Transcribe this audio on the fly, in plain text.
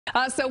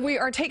So we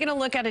are taking a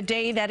look at a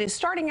day that is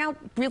starting out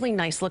really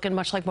nice looking,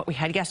 much like what we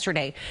had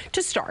yesterday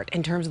to start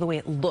in terms of the way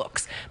it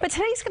looks. But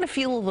today's going to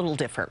feel a little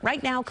different.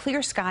 Right now,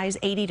 clear skies,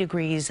 80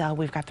 degrees.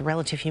 We've got the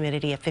relative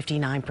humidity at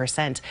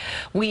 59%.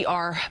 We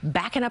are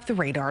backing up the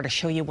radar to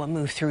show you what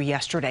moved through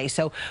yesterday.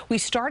 So we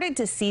started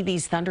to see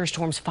these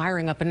thunderstorms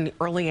firing up in the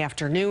early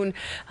afternoon.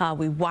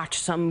 We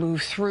watched some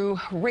move through,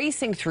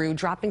 racing through,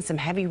 dropping some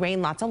heavy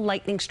rain, lots of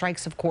lightning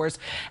strikes, of course.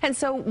 And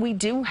so we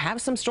do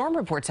have some storm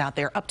reports out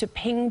there, up to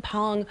ping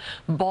pong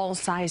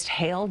ball-sized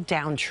hail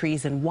down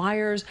trees and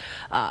wires,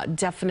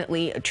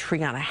 definitely a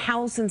tree on a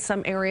house in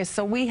some areas.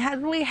 So we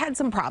had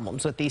some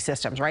problems with these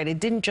systems, right? It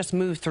didn't just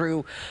move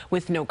through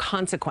with no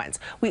consequence.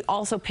 We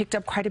also picked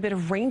up quite a bit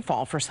of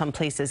rainfall for some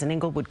places. In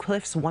Inglewood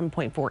Cliffs,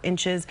 1.4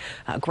 inches,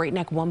 Great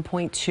Neck,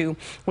 1.2.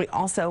 We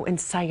also in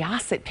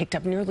Syosset picked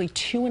up nearly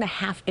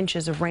 2.5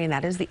 inches of rain.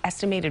 That is the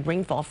estimated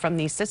rainfall from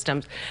these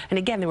systems. And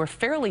again, they were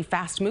fairly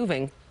fast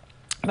moving,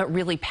 but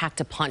really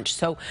packed a punch.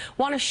 So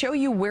want to show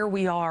you where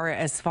we are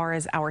as far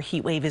as our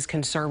heat wave is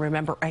concerned.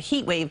 Remember, a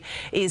heat wave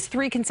is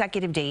 3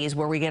 consecutive days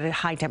where we get a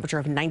high temperature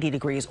of 90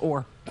 degrees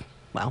or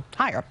well,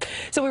 higher.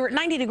 So we were at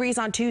 90 degrees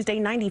on Tuesday,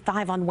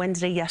 95 on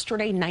Wednesday,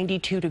 yesterday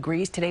 92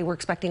 degrees. Today we're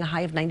expecting a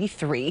high of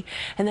 93.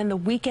 And then the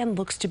weekend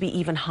looks to be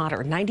even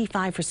hotter.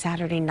 95 for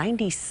Saturday,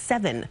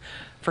 97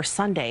 for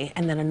Sunday,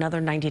 and then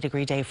another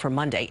 90-degree day for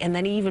Monday. And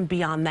then even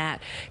beyond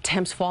that,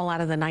 temps fall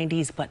out of the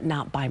 90s, but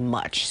not by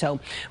much. So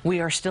we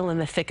are still in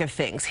the thick of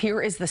things.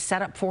 Here is the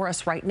setup for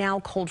us right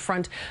now. Cold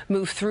front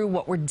moved through.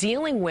 What we're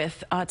dealing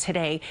with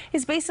today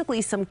is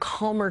basically some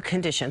calmer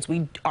conditions.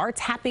 We are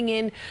tapping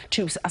in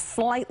to a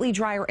slightly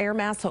drier air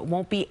mass, so it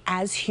won't be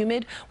as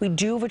humid. We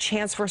do have a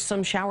chance for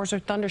some showers or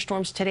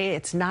thunderstorms today.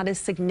 It's not as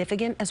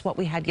significant as what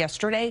we had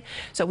yesterday,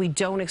 so we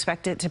don't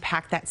expect it to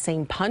pack that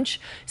same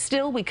punch.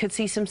 Still, we could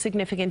see some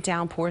significant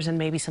downpours and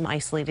maybe some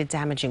isolated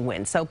damaging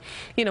winds. So,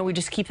 you know, we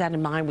just keep that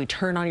in mind. We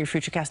turn on your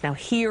Futurecast. Now,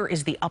 here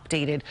is the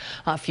updated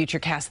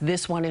Futurecast.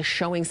 This one is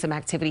showing some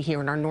activity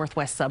here in our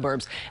northwest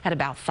suburbs at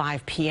about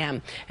 5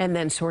 p.m. and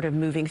then sort of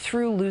moving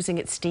through, losing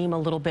its steam a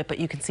little bit, but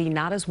you can see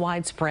not as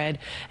widespread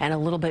and a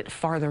little bit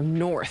farther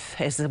north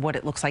is what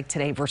it looks like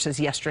today versus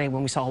yesterday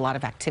when we saw a lot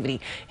of activity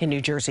in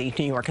New Jersey,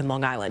 New York, and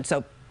Long Island.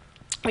 So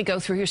we go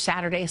through your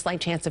Saturday,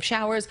 slight chance of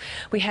showers.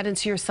 We head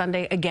into your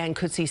Sunday, again,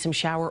 could see some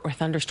shower or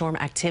thunderstorm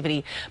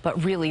activity,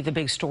 but really the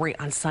big story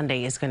on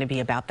Sunday is going to be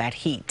about that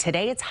heat.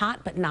 Today it's hot,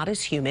 but not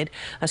as humid.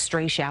 A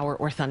stray shower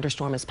or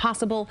thunderstorm is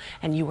possible,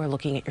 and you are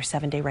looking at your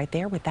 7-day right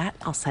there. With that,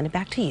 I'll send it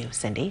back to you,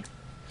 Cindy.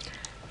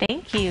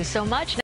 Thank you so much.